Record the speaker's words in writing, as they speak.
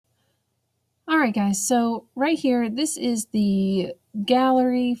right, guys, so right here, this is the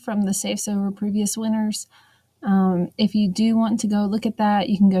gallery from the Safe Sober previous winners. If you do want to go look at that,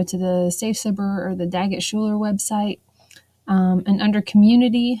 you can go to the Safe Sober or the Daggett Schuler website. And under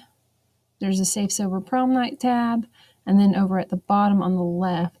Community, there's a Safe Sober Prom Night tab. And then over at the bottom on the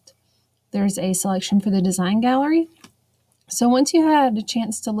left, there's a selection for the design gallery. So once you had a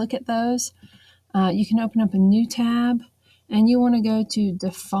chance to look at those, you can open up a new tab, and you want to go to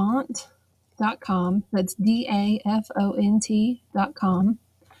dafont.com. That's DAFONT.com.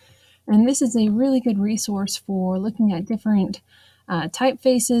 And this is a really good resource for looking at different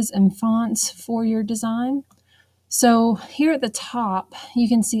typefaces and fonts for your design. So here at the top, you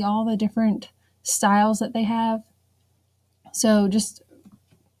can see all the different styles that they have. So just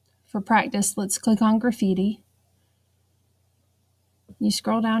for practice, let's click on graffiti. You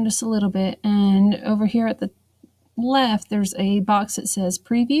scroll down just a little bit, and over here at the left, there's a box that says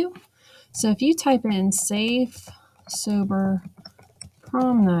preview. So if you type in Safe Sober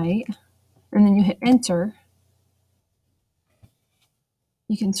Prom Night, and then you hit enter,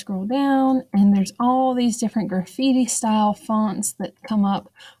 you can scroll down, and there's all these different graffiti style fonts that come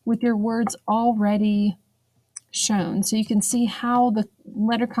up with your words already shown. So you can see how the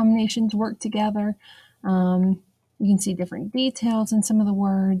letter combinations work together. You can see different details in some of the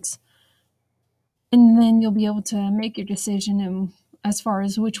words. And then you'll be able to make your decision as far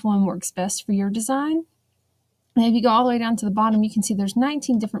as which one works best for your design. And if you go all the way down to the bottom, you can see there's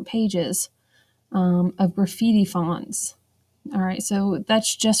 19 different pages of graffiti fonts. All right, so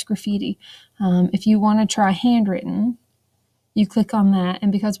that's just graffiti. If you want to try handwritten, you click on that.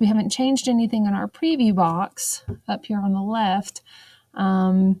 And because we haven't changed anything in our preview box up here on the left,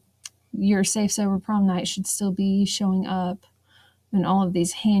 your Safe Sober Prom Night should still be showing up in all of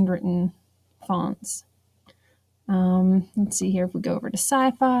these handwritten fonts. Let's see here if we go over to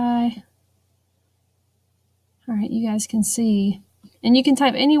sci-fi. All right, you guys can see, and you can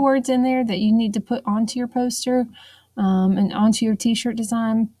type any words in there that you need to put onto your poster and onto your t-shirt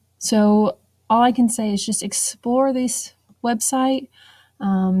design. So all I can say is just explore this website,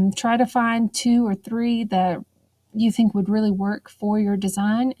 try to find 2 or 3 that you think would really work for your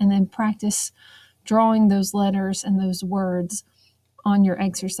design, and then practice drawing those letters and those words on your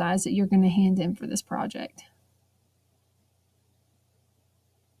exercise that you're going to hand in for this project.